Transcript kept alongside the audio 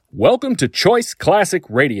Welcome to Choice Classic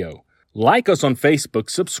Radio. Like us on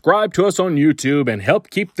Facebook, subscribe to us on YouTube, and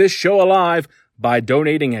help keep this show alive by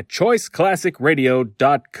donating at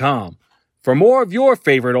choiceclassicradio.com. For more of your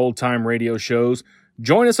favorite old-time radio shows,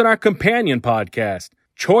 join us on our companion podcast,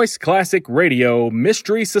 Choice Classic Radio,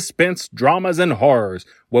 Mystery, Suspense, Dramas, and Horrors,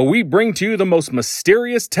 where we bring to you the most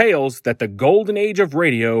mysterious tales that the golden age of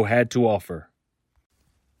radio had to offer.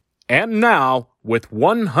 And now, with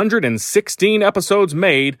 116 episodes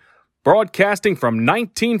made, broadcasting from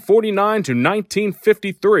 1949 to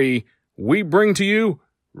 1953, we bring to you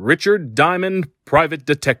Richard Diamond, Private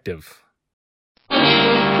Detective.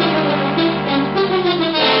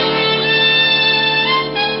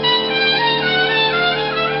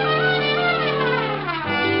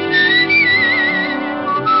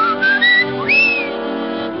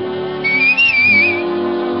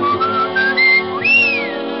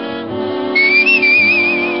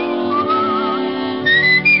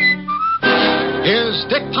 Here's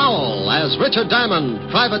Dick Powell as Richard Diamond,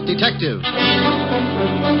 Private Detective.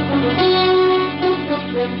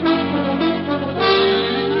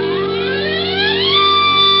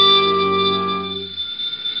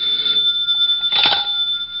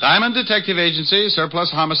 Diamond Detective Agency,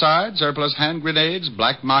 surplus homicide, surplus hand grenades,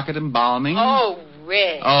 black market embalming. Oh,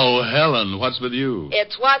 Rick. Oh, Helen, what's with you?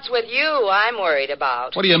 It's what's with you I'm worried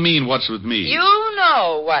about. What do you mean, what's with me? You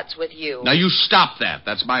know what's with you. Now, you stop that.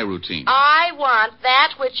 That's my routine. I want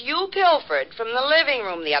that which you pilfered from the living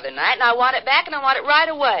room the other night, and I want it back, and I want it right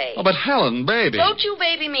away. Oh, but Helen, baby. Don't you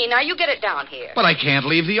baby me. Now, you get it down here. But I can't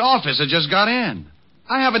leave the office. I just got in.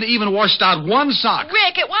 I haven't even washed out one sock.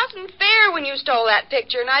 Rick, it wasn't fair when you stole that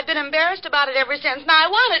picture, and I've been embarrassed about it ever since. Now, I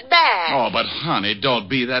want it back. Oh, but, honey, don't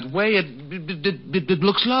be that way. It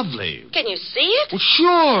looks lovely. Can you see it? Well,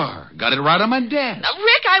 sure. Got it right on my desk. Now,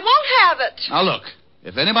 Rick, I won't have it. Now, look.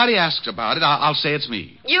 If anybody asks about it, I'll say it's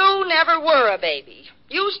me. You never were a baby.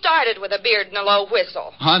 You started with a beard and a low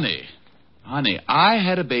whistle. Honey, I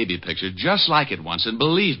had a baby picture just like it once, and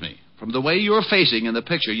believe me, from the way you're facing in the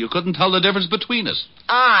picture, you couldn't tell the difference between us.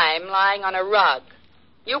 I'm lying on a rug.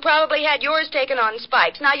 You probably had yours taken on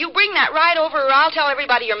spikes. Now, you bring that right over, or I'll tell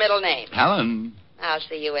everybody your middle name. Helen. I'll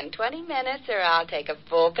see you in 20 minutes, or I'll take a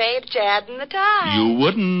full-page ad in the Times. You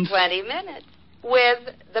wouldn't. 20 minutes.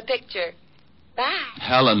 With the picture. Bye.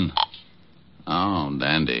 Helen. Oh,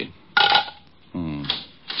 dandy.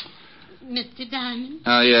 Mr. Diamond?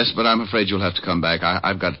 Yes, but I'm afraid you'll have to come back.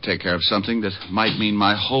 I've got to take care of something that might mean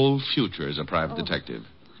my whole future as a private detective.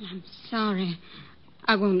 I'm sorry.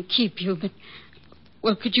 I won't keep you, but...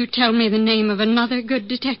 Well, could you tell me the name of another good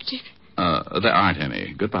detective? There aren't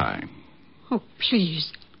any. Goodbye. Oh,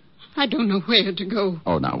 please. I don't know where to go.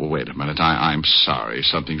 Oh, now, well, wait a minute. I'm sorry.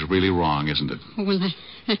 Something's really wrong, isn't it? Oh, well,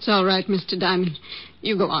 that's all right, Mr. Diamond.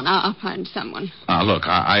 You go on. I'll find someone. Look,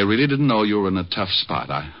 I really didn't know you were in a tough spot.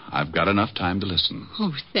 I've got enough time to listen.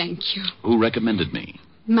 Oh, thank you. Who recommended me?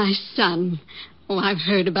 My son. Oh, I've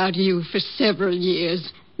heard about you for several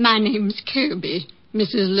years. My name's Kirby.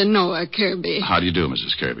 Mrs. Lenore Kirby. How do you do,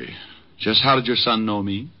 Mrs. Kirby? Just how did your son know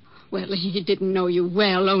me? Well, he didn't know you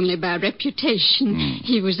well, only by reputation.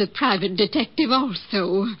 He was a private detective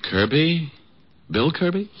also. Kirby? Bill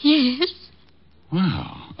Kirby? Yes.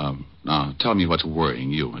 Well, now, tell me what's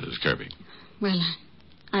worrying you, Mrs. Kirby. Well,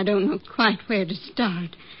 I don't know quite where to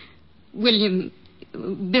start. Bill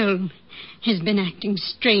has been acting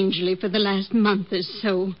strangely for the last month or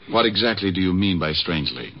so. What exactly do you mean by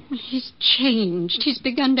strangely? Well, he's changed. He's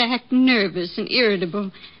begun to act nervous and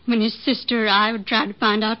irritable. When his sister or I would try to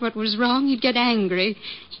find out what was wrong, he'd get angry.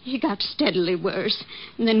 He got steadily worse.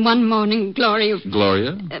 And then one morning, Gloria...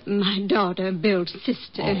 Gloria? My daughter, Bill's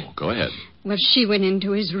sister. Oh, go ahead. Well, she went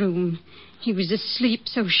into his room. He was asleep,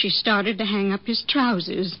 so she started to hang up his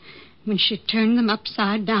trousers. When she turned them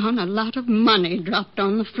upside down, a lot of money dropped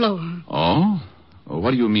on the floor. Oh? Well, what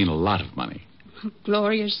do you mean, a lot of money?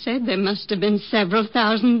 Gloria said there must have been several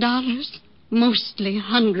 $1,000s. Mostly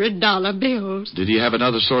 $100 bills. Did he have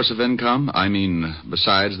another source of income? I mean,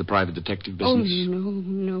 besides the private detective business? Oh,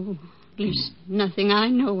 no. At least nothing I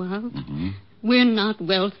know of. Mm-hmm. We're not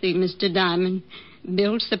wealthy, Mr. Diamond.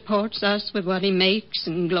 Bill supports us with what he makes,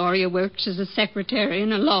 and Gloria works as a secretary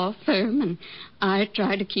in a law firm, and I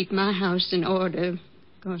try to keep my house in order. Of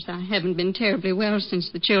course, I haven't been terribly well since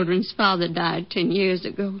the children's father died 10 years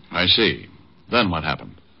ago. I see. Then what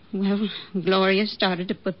happened? Well, Gloria started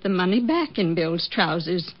to put the money back in Bill's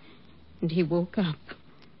trousers, and he woke up.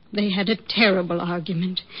 They had a terrible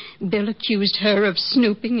argument. Bill accused her of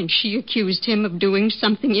snooping, and she accused him of doing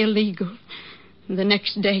something illegal. The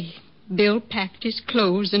next day, Bill packed his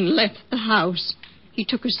clothes and left the house. He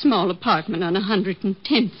took a small apartment on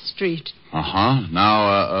 110th Street. Uh-huh.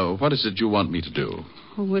 Now, what is it you want me to do?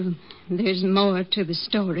 Oh, well, there's more to the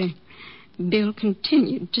story. Bill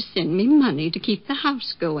continued to send me money to keep the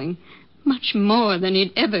house going, much more than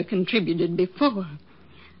he'd ever contributed before.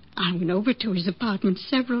 I went over to his apartment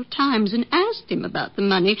several times and asked him about the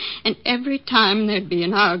money, and every time there'd be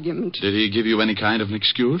an argument. Did he give you any kind of an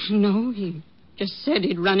excuse? No, he just said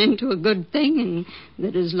he'd run into a good thing and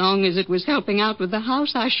that as long as it was helping out with the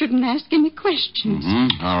house, I shouldn't ask any questions.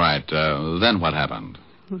 Mm-hmm. All right. Then what happened?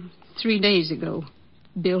 Well, 3 days ago,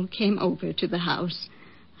 Bill came over to the house.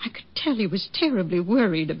 I could tell he was terribly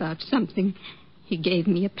worried about something. He gave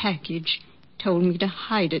me a package, told me to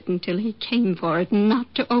hide it until he came for it and not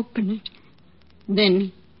to open it.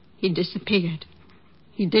 Then he disappeared.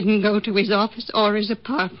 He didn't go to his office or his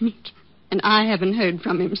apartment, and I haven't heard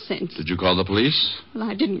from him since. Did you call the police? Well,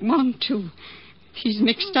 I didn't want to. He's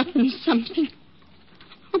mixed up in something.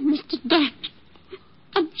 Oh, Mr. Dunn,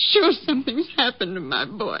 I'm sure something's happened to my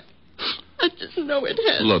boy. I just know it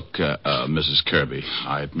has. Look, Mrs. Kirby,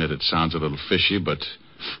 I admit it sounds a little fishy, but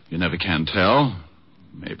you never can tell.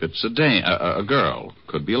 Maybe it's a girl.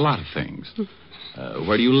 Could be a lot of things.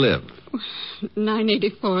 Where do you live?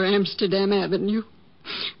 984 Amsterdam Avenue.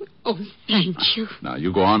 Oh, thank you. Now,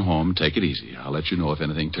 you go on home. Take it easy. I'll let you know if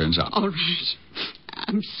anything turns up. All right.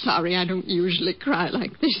 I'm sorry I don't usually cry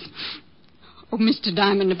like this. Oh, Mr.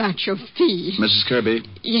 Diamond, about your fee. Mrs. Kirby?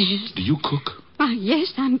 Yes? Do you cook? Why,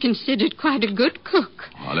 yes, I'm considered quite a good cook.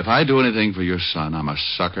 Well, if I do anything for your son, I'm a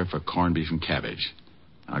sucker for corned beef and cabbage.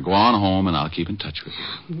 Now, go on home, and I'll keep in touch with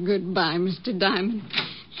you. Goodbye, Mr. Diamond.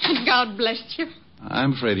 And God bless you.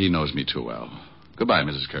 I'm afraid he knows me too well. Goodbye,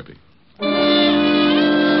 Mrs. Kirby.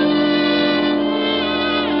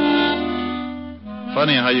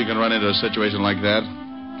 Funny how you can run into a situation like that.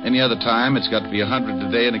 Any other time, it's got to be $100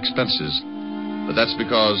 a day in expenses. But that's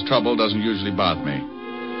because trouble doesn't usually bother me.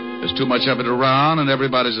 There's too much of it around, and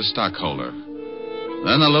everybody's a stockholder.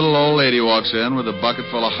 Then a little old lady walks in with a bucket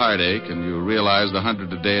full of heartache, and you realize the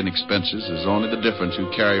 $100 a day in expenses is only the difference you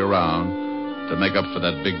carry around to make up for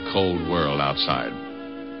that big, cold world outside.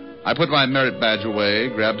 I put my merit badge away,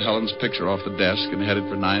 grabbed Helen's picture off the desk, and headed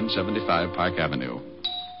for 975 Park Avenue.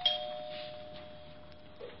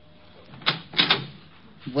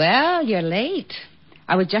 Well, you're late.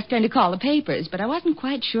 I was just going to call the papers, but I wasn't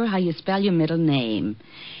quite sure how you spell your middle name.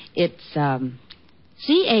 It's,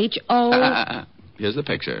 C-H-O... Here's the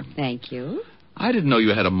picture. Thank you. I didn't know you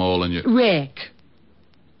had a mole in your... Rick.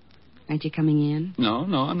 Aren't you coming in? No,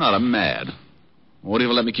 I'm not. I'm mad. Won't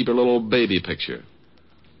even let me keep your little baby picture.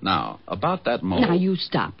 Now, about that mole... Now, you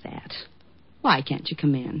stop that. Why can't you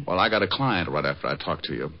come in? Well, I got a client right after I talk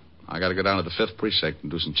to you. I got to go down to the 5th Precinct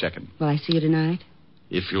and do some checking. Will I see you tonight?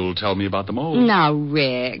 If you'll tell me about the mole. Now,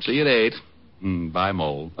 Rick. See you at 8. Bye,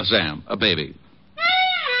 mole. A Sam. A baby.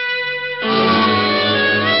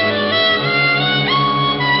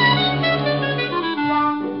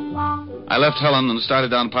 I left Helen and started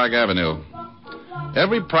down Park Avenue.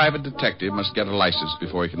 Every private detective must get a license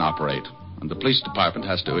before he can operate, and the police department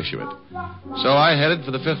has to issue it. So I headed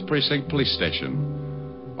for the 5th Precinct Police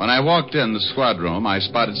Station. When I walked in the squad room, I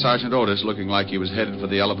spotted Sergeant Otis looking like he was headed for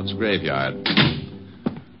the elephant's graveyard.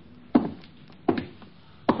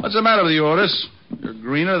 What's the matter with you, Otis? You're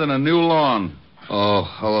greener than a new lawn. Oh,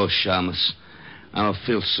 hello, Shamus. I don't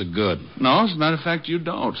feel so good. No, as a matter of fact, you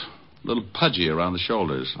don't. A little pudgy around the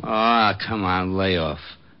shoulders. Ah, come on, lay off.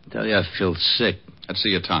 I tell you, I feel sick. Let's see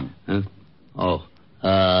your tongue. Huh? Oh,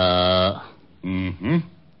 Mm-hmm.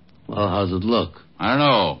 Well, how's it look? I don't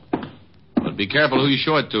know. But be careful who you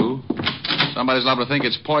show it to. Somebody's liable to think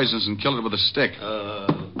it's poisonous and kill it with a stick.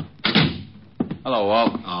 Hello,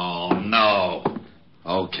 Walt. Oh, no.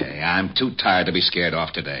 Okay, I'm too tired to be scared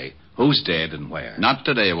off today. Who's dead and where? Not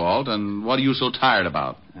today, Walt. And what are you so tired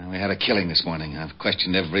about? We had a killing this morning. I've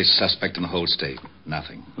questioned every suspect in the whole state.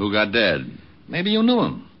 Nothing. Who got dead? Maybe you knew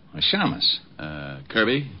him. A Shamus.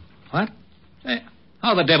 Kirby? What? Hey,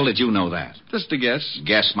 how the devil did you know that? Just a guess.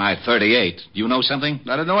 Guess my 38. You know something?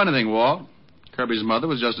 I didn't know anything, Walt. Kirby's mother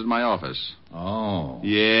was just at my office. Oh.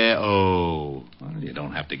 Yeah, oh. Well, you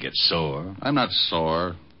don't have to get sore. I'm not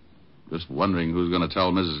sore. Just wondering who's going to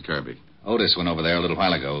tell Mrs. Kirby. Otis went over there a little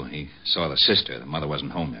while ago. He saw the sister. The mother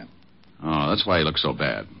wasn't home yet. Oh, that's why he looks so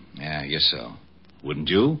bad. Yeah, I guess so. Wouldn't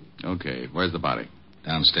you? Okay, where's the body?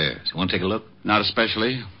 Downstairs. You want to take a look? Not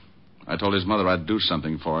especially. I told his mother I'd do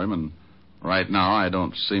something for him, and right now I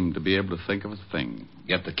don't seem to be able to think of a thing.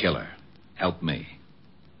 Get the killer. Help me.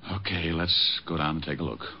 Okay, let's go down and take a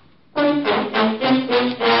look.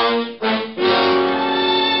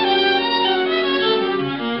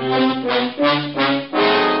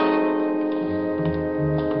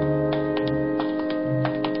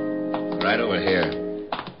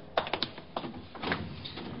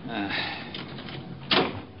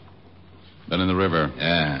 Then in the river.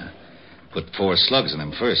 Yeah. Put 4 slugs in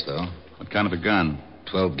him first, though. What kind of a gun?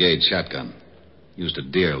 12-gauge shotgun. Used a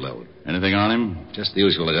deer load. Anything on him? Just the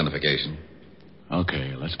usual identification.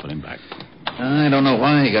 Okay, let's put him back. I don't know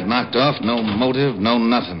why he got knocked off. No motive, no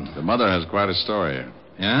nothing. The mother has quite a story.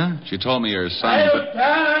 Yeah? She told me your son...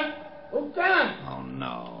 Oh,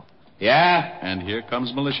 no. Yeah? And here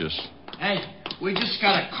comes Malicious. Hey, we just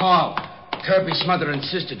got a call. Kirby's mother and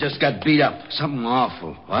sister just got beat up. Something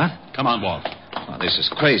awful. What? Come on, Walt. Oh, this is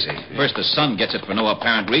crazy. First the son gets it for no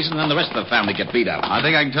apparent reason, then the rest of the family get beat up. I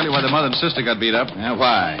think I can tell you why the mother and sister got beat up. Yeah,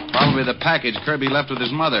 why? Probably the package Kirby left with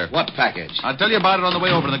his mother. What package? I'll tell you about it on the way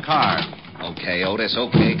over in the car. Okay, Otis,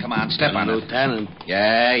 okay. Come on, step on it. Lieutenant.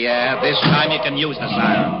 Yeah. This time you can use the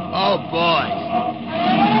siren. Oh, boy.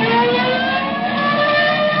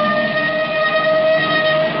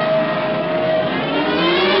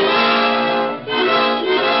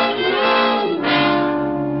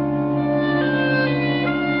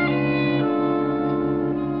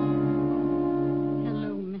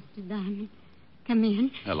 Come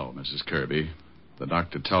in. Hello, Mrs. Kirby. The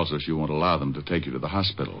doctor tells us you won't allow them to take you to the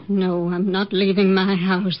hospital. No, I'm not leaving my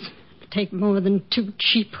house. It'll take more than 2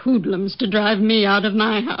 cheap hoodlums to drive me out of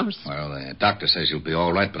my house. Well, the doctor says you'll be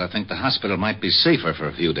all right, but I think the hospital might be safer for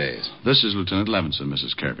a few days. This is Lieutenant Levinson,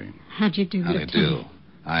 Mrs. Kirby. How'd you do, How do you Lieutenant? do?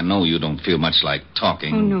 I know you don't feel much like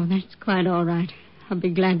talking. Oh, no, that's quite all right. I'll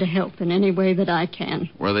be glad to help in any way that I can.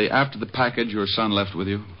 Were they after the package your son left with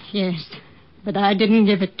you? Yes, but I didn't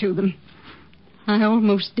give it to them. I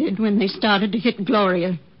almost did when they started to hit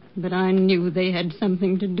Gloria, but I knew they had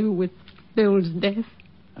something to do with Bill's death.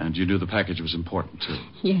 And you knew the package was important, too?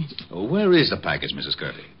 Yes, Oh, where is the package, Mrs.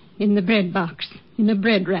 Kirby? in the bread box, in a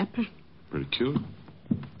bread wrapper. Pretty cute.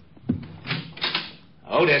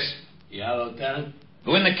 Otis, Yeah, Lieutenant?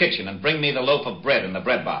 go in the kitchen and bring me the loaf of bread in the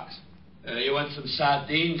bread box. You want some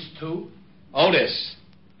sardines, too? Otis,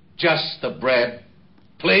 just the bread.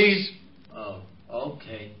 Please? Oh,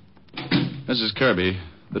 okay. Mrs. Kirby,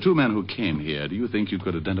 the 2 men who came here, do you think you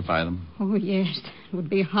could identify them? Oh, yes, it would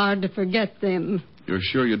be hard to forget them. You're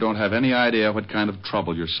sure you don't have any idea what kind of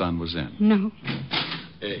trouble your son was in? No.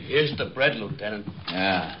 Here's the bread, Lieutenant.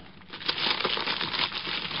 Yeah.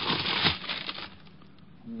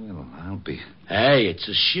 Well, I'll be... Hey, it's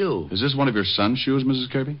a shoe. Is this one of your son's shoes,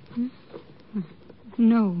 Mrs. Kirby?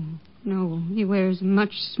 No, he wears a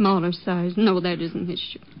much smaller size. No, that isn't his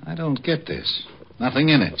shoe. I don't get this. Nothing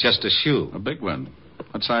in it, just a shoe. A big one.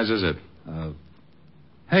 What size is it?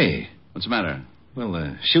 Hey, What's the matter? well,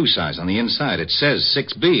 the shoe size on the inside, it says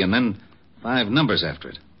 6B and then 5 numbers after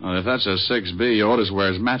it. Well, if that's a 6B, Otis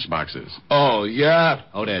wears matchboxes. Oh, yeah?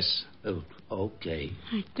 Otis. Oh, okay.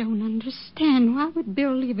 I don't understand. Why would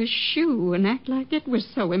Bill leave a shoe and act like it was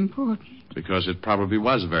so important? Because it probably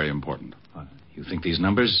was very important. You think these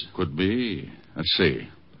numbers? Could be. Let's see.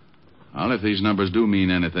 Well, if these numbers do mean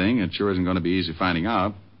anything, it sure isn't going to be easy finding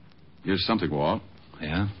out. Here's something, Walt.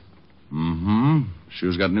 Yeah? Mm-hmm.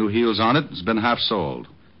 Shoe's got new heels on it. It's been half soled.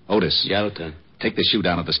 Otis. Yeah, Lieutenant. Take the shoe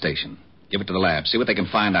down at the station. Give it to the lab. See what they can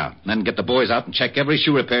find out. And then get the boys out and check every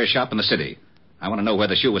shoe repair shop in the city. I want to know where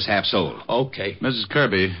the shoe was half sold. Okay. Mrs.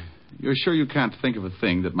 Kirby, you're sure you can't think of a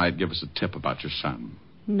thing that might give us a tip about your son?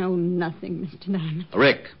 No, nothing, Mr. Diamond.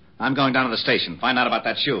 Rick, I'm going down to the station. Find out about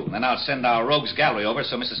that shoe. Then I'll send our rogues gallery over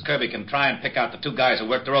so Mrs. Kirby can try and pick out the 2 guys who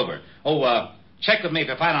worked her over. Oh, check with me if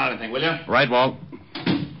you find out anything, will you? Right, Walt?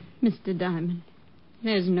 Mr. Diamond,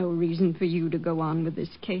 there's no reason for you to go on with this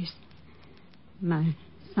case. My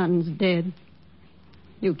son's dead.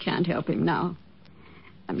 You can't help him now.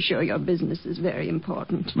 I'm sure your business is very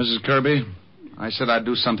important. Mrs. Kirby, I said I'd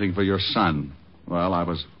do something for your son. Well, I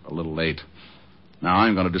was a little late. Now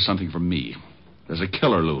I'm going to do something for me. There's a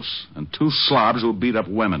killer loose, and 2 slobs who beat up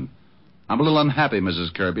women. I'm a little unhappy,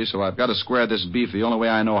 Mrs. Kirby, so I've got to square this beef the only way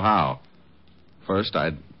I know how. First,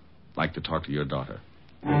 I'd like to talk to your daughter.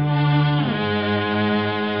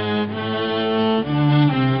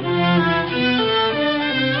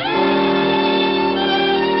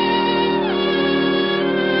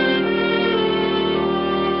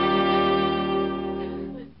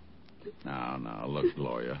 Now, look,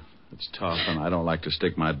 Gloria. It's tough, and I don't like to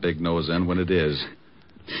stick my big nose in when it is.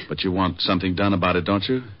 But you want something done about it, don't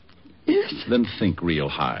you? Yes. Then think real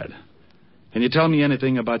hard. Can you tell me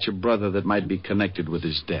anything about your brother that might be connected with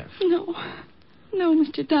his death? No,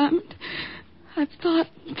 Mr. Diamond. I've thought.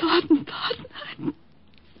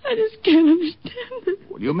 I just can't understand it.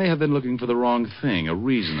 Well, you may have been looking for the wrong thing, a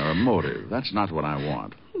reason or a motive. That's not what I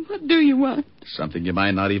want. What do you want? Something you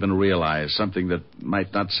might not even realize, something that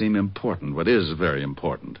might not seem important, but is very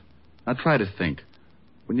important. Now try to think.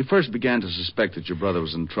 When you first began to suspect that your brother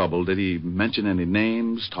was in trouble, did he mention any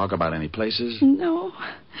names, talk about any places? No.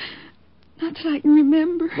 Not that I can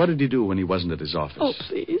remember. What did he do when he wasn't at his office? Oh,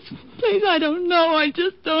 please. Please, I don't know. I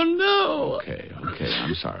just don't know. Okay,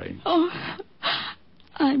 I'm sorry. Oh,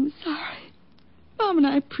 I'm sorry. Mom and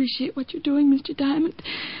I appreciate what you're doing, Mr. Diamond.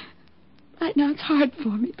 Right now it's hard for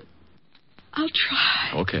me, but I'll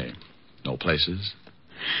try. Okay. No places?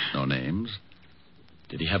 No names?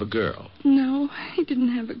 Did he have a girl? No, he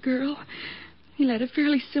didn't have a girl. He led a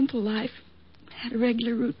fairly simple life. Had a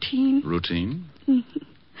regular routine. Routine? Mm-hmm.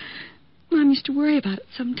 Mom used to worry about it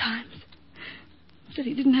sometimes. Said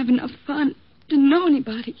he didn't have enough fun. Didn't know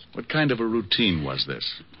anybody. What kind of a routine was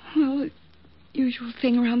this? Well, the usual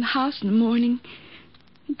thing around the house in the morning.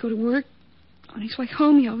 He'd go to work. On his way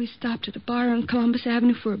home, he always stopped at a bar on Columbus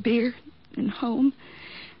Avenue for a beer. Then home.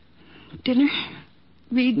 Dinner.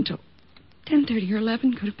 Read until 10:30 or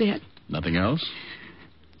 11. Go to bed. Nothing else?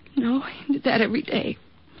 No, he did that every day.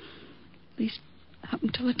 At least up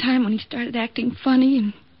until the time when he started acting funny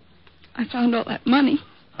and I found all that money.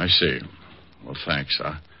 I see. Well, thanks.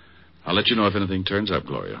 I'll let you know if anything turns up,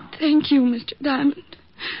 Gloria. Thank you, Mr. Diamond.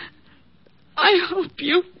 I hope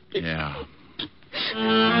you... Yeah.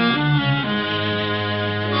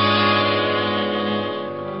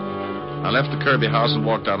 I left the Kirby house and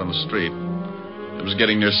walked out on the street. It was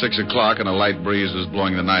getting near 6 o'clock and a light breeze was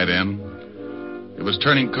blowing the night in. It was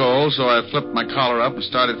turning cold, so I flipped my collar up and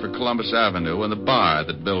started for Columbus Avenue and the bar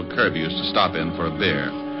that Bill Kirby used to stop in for a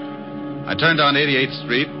beer. I turned on 88th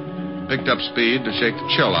Street, picked up speed to shake the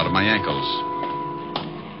chill out of my ankles.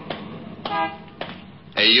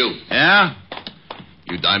 Hey, you. Yeah?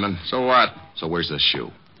 You, Diamond? So what? So where's this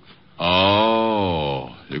shoe?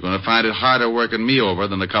 Oh, you're going to find it harder working me over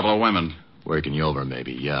than a couple of women. Working you over,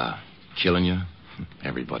 maybe, yeah. Killing you?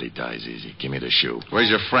 Everybody dies easy. Give me the shoe. Where's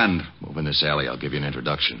your friend? Move in this alley. I'll give you an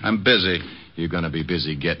introduction. I'm busy. You're going to be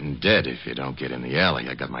busy getting dead if you don't get in the alley.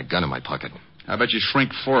 I got my gun in my pocket. I bet you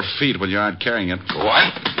shrink 4 feet when you aren't carrying it.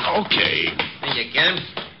 What? Okay. Did you get him?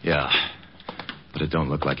 Yeah. But it don't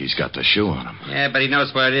look like he's got the shoe on him. Yeah, but he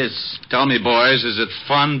knows where it is. Tell me, boys, is it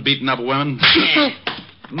fun beating up women?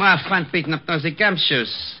 More fun beating up those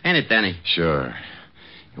gumshoes. Ain't it, Danny? Sure.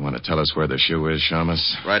 You want to tell us where the shoe is,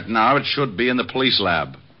 Shamus? Right now, it should be in the police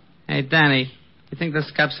lab. Hey, Danny, you think those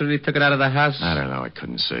cops really took it out of the house? I don't know. I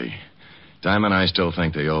couldn't see. Diamond, I still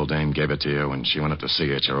think the old dame gave it to you when she went up to see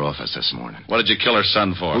you at your office this morning. What did you kill her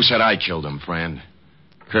son for? Who said I killed him, friend?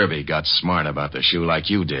 Kirby got smart about the shoe like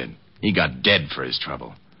you did. He got dead for his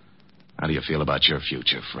trouble. How do you feel about your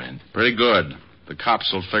future, friend? Pretty good. The cops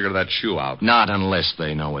will figure that shoe out. Not unless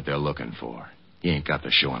they know what they're looking for. He ain't got the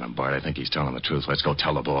shoe on him, Bart. I think he's telling the truth. Let's go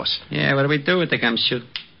tell the boss. Yeah, what do we do with the gumshoe?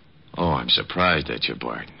 Oh, I'm surprised at you,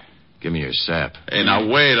 Bart. Give me your sap. Hey,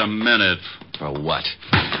 now, wait a minute. For what?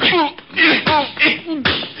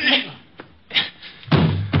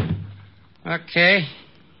 Okay.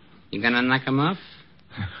 You gonna knock him off?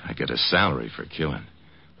 I get a salary for killing.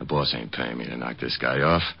 The boss ain't paying me to knock this guy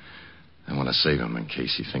off. I want to save him in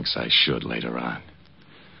case he thinks I should later on.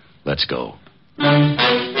 Let's go.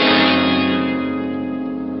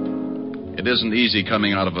 It isn't easy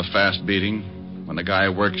coming out of a fast beating. When the guy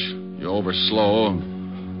works you over slow,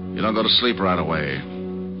 you don't go to sleep right away.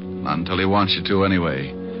 Not until he wants you to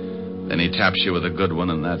anyway. Then he taps you with a good one,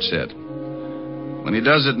 and that's it. When he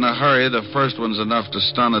does it in a hurry, the first one's enough to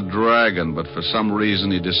stun a dragon, but for some reason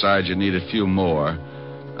he decides you need a few more.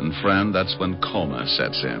 And, friend, that's when coma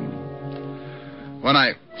sets in. When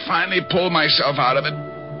I finally pulled myself out of it,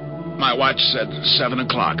 my watch said 7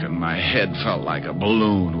 o'clock, and my head felt like a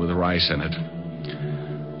balloon with rice in it.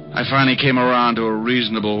 I finally came around to a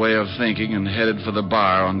reasonable way of thinking and headed for the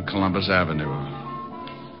bar on Columbus Avenue.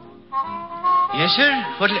 Yes, sir?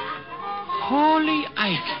 What? Holy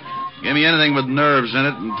Ike. Give me anything with nerves in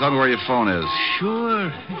it and tell me where your phone is. Sure.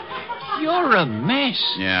 You're a mess.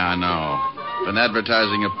 Yeah, I know. Been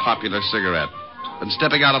advertising a popular cigarette. Been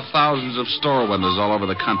stepping out of thousands of store windows all over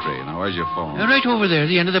the country. Now, where's your phone? Right over there,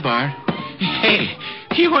 the end of the bar. Hey,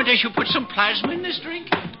 you want I should put some plasma in this drink?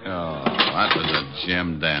 Oh, that was a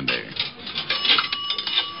Jim dandy.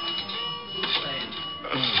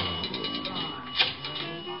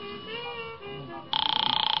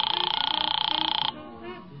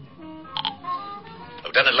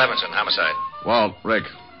 Lieutenant Levinson, homicide. Walt, Rick.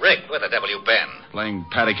 Rick, where the devil you been? Playing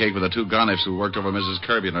patty cake with the 2 gonniffs who worked over Mrs.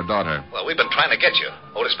 Kirby and her daughter. Well, we've been trying to get you.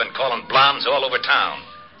 Otis been calling blondes all over town.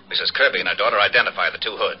 Mrs. Kirby and her daughter identify the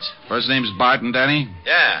 2 hoods. First name's Bart and Danny?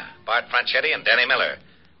 Yeah, Bart Franchetti and Danny Miller.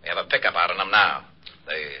 We have a pickup out on them now.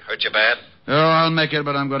 They hurt you bad? Oh, I'll make it,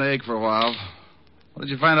 but I'm going to ache for a while. What did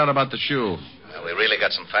you find out about the shoe? Well, we really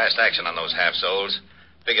got some fast action on those half-souls.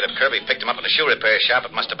 Figured if Kirby picked him up in a shoe repair shop,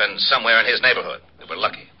 it must have been somewhere in his neighborhood. We were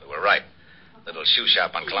lucky. We were right. Little shoe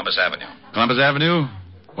shop on Columbus Avenue. Columbus Avenue?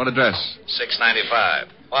 What address? 695.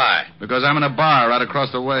 Why? Because I'm in a bar right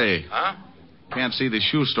across the way. Huh? Can't see the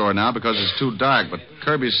shoe store now because it's too dark, but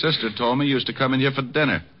Kirby's sister told me he used to come in here for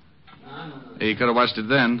dinner. He could have watched it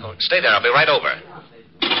then. Oh, stay there. I'll be right over.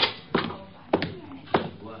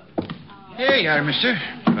 Here you are, mister.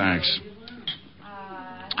 Thanks.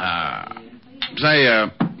 Say,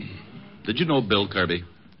 did you know Bill Kirby?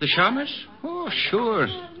 The Shamus? Oh, sure.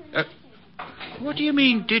 What do you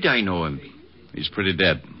mean, did I know him? He's pretty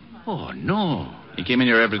dead. Oh, no. He came in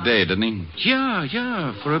here every day, didn't he?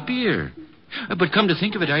 Yeah, for a beer. But come to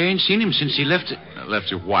think of it, I ain't seen him since he left... Left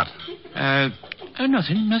you what?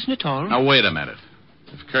 Nothing at all. Now, wait a minute.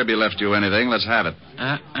 If Kirby left you anything, let's have it.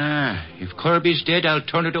 If Kirby's dead, I'll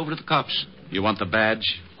turn it over to the cops. You want the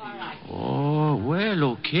badge? Oh,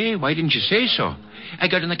 well, okay. Why didn't you say so? I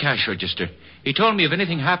got in the cash register. He told me if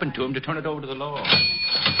anything happened to him to turn it over to the law.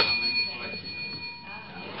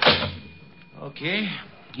 Okay.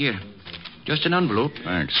 Here. Just an envelope.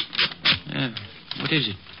 Thanks. What is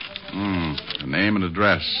it? A name and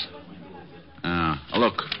address.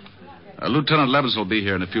 Look. Lieutenant Levins will be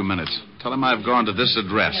here in a few minutes. Tell him I've gone to this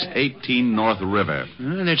address, 18 North River.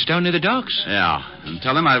 That's down near the docks. Yeah. And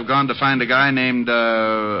tell him I've gone to find a guy named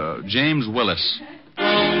James Willis.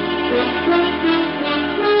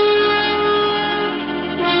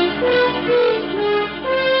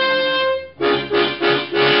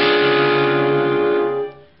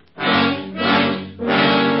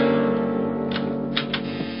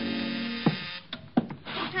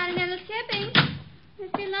 Continental Shipping.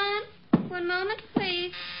 Mr. Lund, one moment,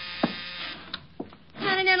 please.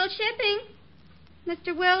 Continental Shipping.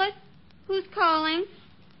 Mr. Willis, who's calling?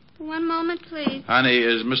 One moment, please. Honey,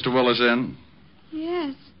 is Mr. Willis in?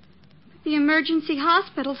 Yes. The emergency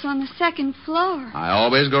hospital's on the second floor. I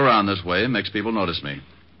always go around this way. It makes people notice me.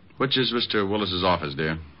 Which is Mr. Willis's office,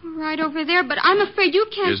 dear? Right over there, but I'm afraid you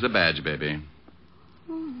can't... Here's the badge, baby.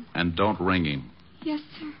 Oh, And don't ring him. yes,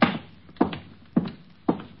 sir.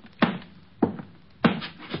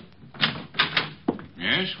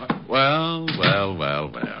 Yes? Well.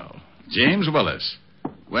 James Willis.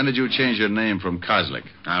 When did you change your name from Kozlik?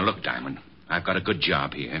 Now, look, Diamond. I've got a good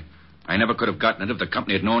job here. I never could have gotten it if the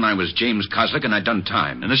company had known I was James Kozlik and I'd done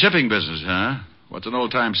time. In the shipping business, huh? What's an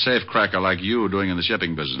old-time safecracker like you doing in the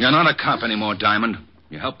shipping business? You're not a cop anymore, Diamond.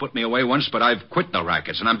 You helped put me away once, but I've quit the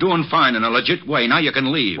rackets, and I'm doing fine in a legit way. Now you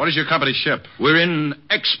can leave. What does your company ship? We're in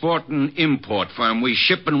export and import firm. We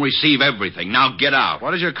ship and receive everything. Now get out.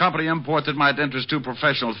 What does your company import that might interest two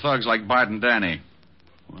professional thugs like Bart and Danny?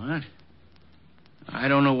 What? I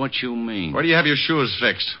don't know what you mean. Where do you have your shoes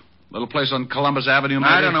fixed? Little place on Columbus Avenue, maybe?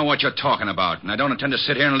 I don't know what you're talking about, and I don't intend to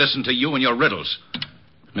sit here and listen to you and your riddles.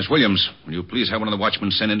 Miss Williams, will you please have one of the watchmen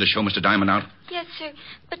sent in to show Mr. Diamond out? Yes, sir.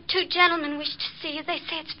 But two gentlemen wish to see you. They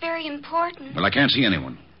say it's very important. Well, I can't see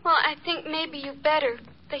anyone. Well, I think maybe you better.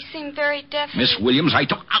 They seem very definite. Miss Williams, I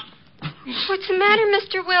don't... What's the matter,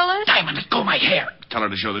 Mr. Willis? Diamond, let go of my hair. Tell her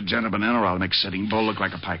to show the gentleman in, or I'll make Sitting Bull look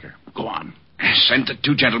like a piker. Go on. Send the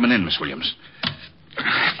two gentlemen in, Miss Williams.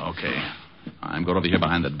 Okay. I'm going over here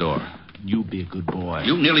behind the door. You be a good boy.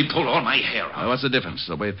 You nearly pulled all my hair out. Well, what's the difference?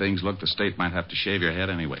 The way things look, the state might have to shave your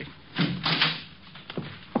head anyway.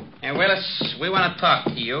 Hey, Willis, we want to talk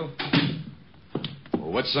to you.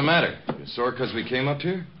 Well, what's the matter? You sore because we came up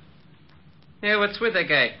here? Hey, what's with the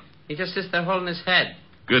guy? He just sits there holding his head.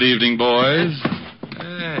 Good evening, boys.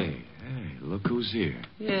 Hey, look who's here.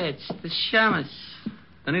 Yeah, it's the Shamus.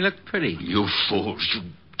 Doesn't he look pretty? You fools, you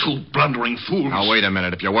two blundering fools. Now, wait a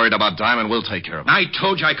minute. If you're worried about Diamond, we'll take care of him. I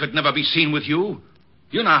told you I could never be seen with you.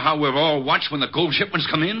 You know how we're all watched when the gold shipments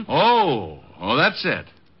come in? Oh, that's it.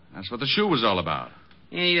 That's what the shoe was all about.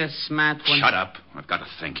 Yeah, you're a smart one. Shut up. I've got to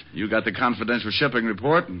think. You got the confidential shipping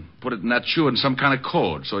report and put it in that shoe in some kind of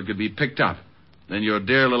code so it could be picked up. Then your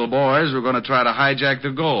dear little boys were going to try to hijack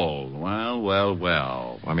the gold. Well.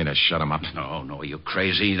 Want me to shut him up? No, are you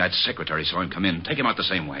crazy? That secretary saw him come in. Take him out the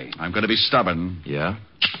same way. I'm going to be stubborn. Yeah?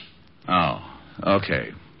 Oh, okay.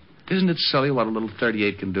 Isn't it silly what a little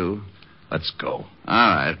 38 can do? Let's go. All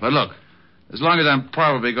right, but look, as long as I'm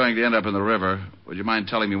probably going to end up in the river, would you mind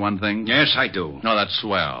telling me one thing? Yes, I do. No, that's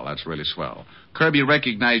swell. That's really swell. Kirby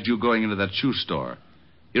recognized you going into that shoe store.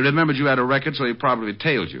 He remembered you had a record, so he probably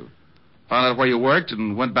tailed you. Found out where you worked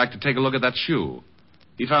and went back to take a look at that shoe.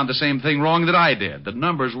 He found the same thing wrong that I did. The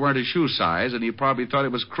numbers weren't his shoe size, and he probably thought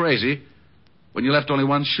it was crazy when you left only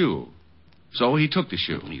one shoe. So he took the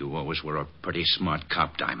shoe. You always were a pretty smart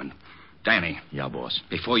cop, Diamond. Danny. Yeah, boss.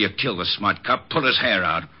 Before you kill the smart cop, pull his hair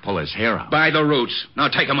out. Pull his hair out? By the roots. Now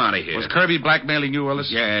take him out of here. Was Kirby blackmailing you,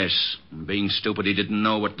 Willis? Yes. Being stupid, he didn't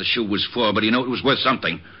know what the shoe was for, but he knew it was worth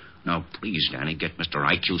something. Now, please, Danny, get Mr.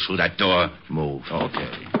 IQ through that door. Move.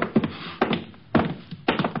 Okay.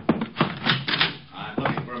 I'm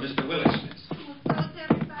looking for Mr. Willis, miss.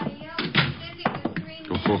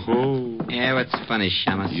 Oh, Yeah, what's funny,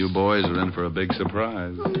 Shamus? You boys are in for a big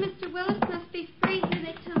surprise. Oh, Mr. Willis must be free. Here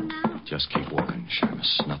they come now. just keep walking,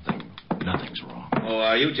 Shamus. Nothing's wrong. Oh,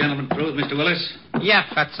 are you gentlemen through with Mr. Willis? Yeah,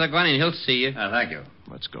 Fatso, go on in. He'll see you. Thank you.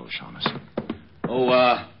 Let's go, Shamus.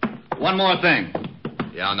 Oh, one more thing.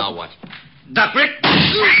 Yeah, now what? Duck, Rick!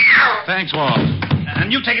 Thanks, Walt.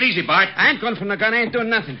 And you take it easy, Bart. I ain't going from the gun. I ain't doing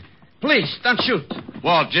nothing. Please, don't shoot.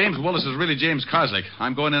 Walt, James Willis is really James Kozlik.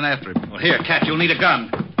 I'm going in after him. Well, here, Cat, you'll need a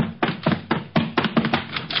gun.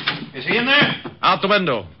 Is he in there? Out the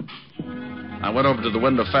window. I went over to the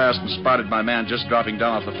window fast and spotted my man just dropping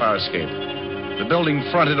down off the fire escape. The building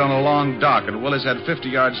fronted on a long dock, and Willis had 50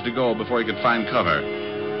 yards to go before he could find cover.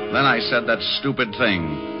 Then I said that stupid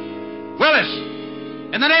thing. Willis!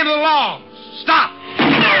 In the name of the law, stop!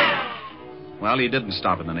 Well, he didn't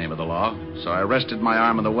stop in the name of the law, so I rested my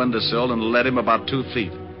arm on the windowsill and led him about 2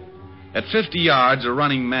 feet. At 50 yards, a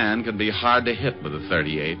running man can be hard to hit with a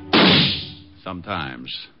 .38.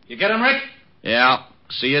 Sometimes. You get him, Rick? Yeah.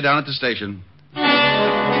 See you down at the station.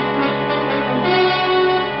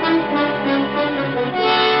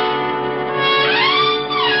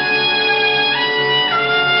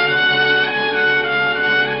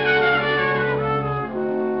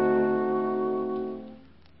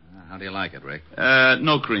 How do you like it, Rick?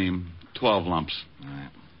 No cream. 12 lumps. All right.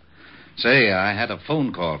 Say, I had a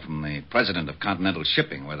phone call from the president of Continental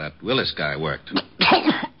Shipping where that Willis guy worked.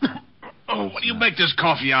 Oh, what do you make this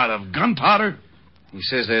coffee out of? Gunpowder? He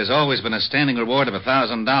says there's always been a standing reward of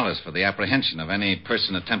 $1,000 for the apprehension of any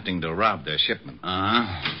person attempting to rob their shipment.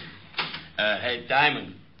 Uh-huh. Hey,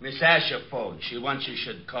 Diamond, Miss Asher phoned. She wants you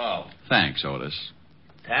should call. Thanks, Otis.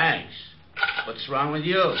 Thanks. What's wrong with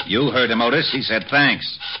you? You heard him, Otis. He said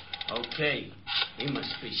thanks. Okay. He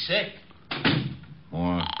must be sick.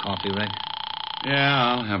 More coffee, Rick?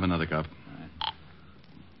 Yeah, I'll have another cup.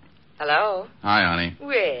 Hello? Hi, honey.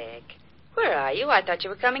 Rick, where are you? I thought you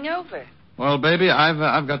were coming over. Well, baby,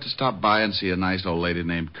 I've got to stop by and see a nice old lady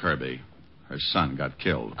named Kirby. Her son got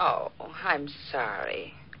killed. Oh, I'm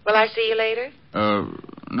sorry. Will I see you later?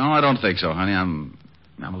 No, I don't think so, honey. I'm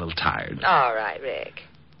a little tired. All right, Rick.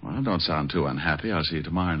 Well, don't sound too unhappy. I'll see you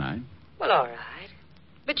tomorrow night. Well, all right.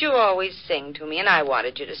 But you always sing to me, and I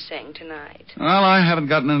wanted you to sing tonight. Well, I haven't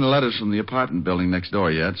gotten any letters from the apartment building next door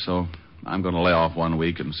yet, so I'm going to lay off 1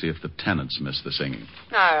 week and see if the tenants miss the singing.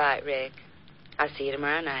 All right, Rick. I'll see you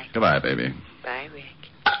tomorrow night. Goodbye, baby. Bye, Rick.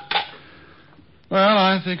 Well,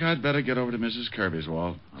 I think I'd better get over to Mrs. Kirby's,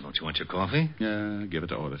 Walt. Oh, don't you want your coffee? Yeah, give it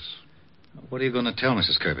to Otis. What are you going to tell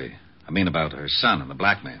Mrs. Kirby? I mean about her son and the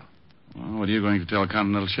blackmail. Well, what are you going to tell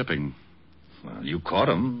Continental Shipping? Well, you caught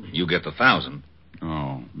him. You get the $1,000.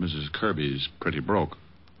 Oh, Mrs. Kirby's pretty broke.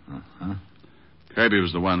 Uh-huh. Kirby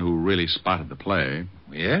was the one who really spotted the play.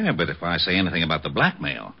 Yeah, but if I say anything about the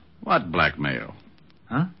blackmail... What blackmail?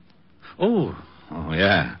 Huh? Oh,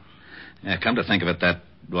 yeah. Yeah, come to think of it, that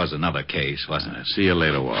was another case, wasn't it? See you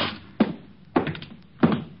later, Walt.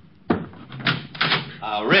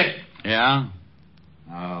 Rick. Yeah?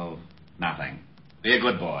 Oh, nothing. Be a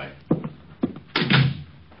good boy.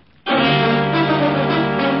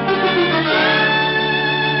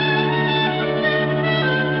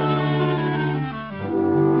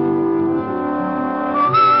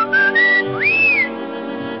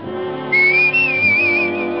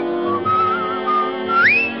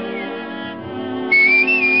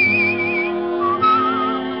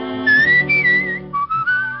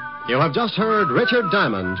 You have just heard Richard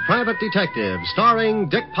Diamond, Private Detective, starring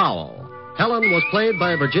Dick Powell. Helen was played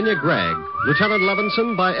by Virginia Gregg, Lieutenant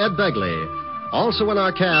Levinson by Ed Begley. Also in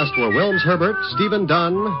our cast were Wilms Herbert, Stephen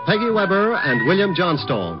Dunn, Peggy Weber, and William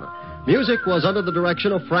Johnstone. Music was under the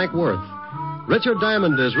direction of Frank Worth. Richard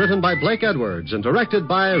Diamond is written by Blake Edwards and directed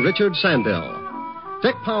by Richard Sandell.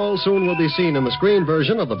 Dick Powell soon will be seen in the screen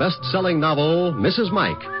version of the best-selling novel, Mrs.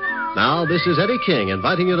 Mike. Now, this is Eddie King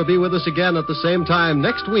inviting you to be with us again at the same time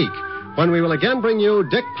next week when we will again bring you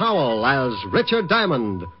Dick Powell as Richard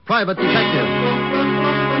Diamond, Private Detective.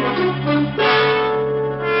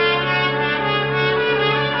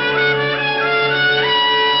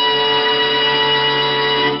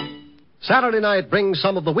 Saturday night brings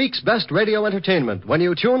some of the week's best radio entertainment when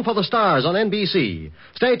you tune for the stars on NBC.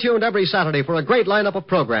 Stay tuned every Saturday for a great lineup of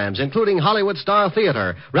programs, including Hollywood Star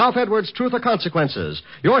Theater, Ralph Edwards' Truth or Consequences,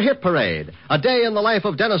 Your Hit Parade, A Day in the Life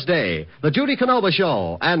of Dennis Day, The Judy Canova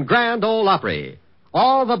Show, and Grand Ole Opry.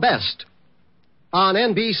 All the best on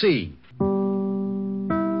NBC.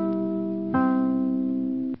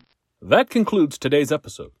 That concludes today's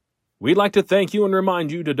episode. We'd like to thank you and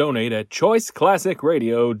remind you to donate at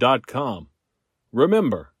choiceclassicradio.com.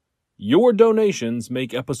 Remember, your donations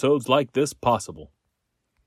make episodes like this possible.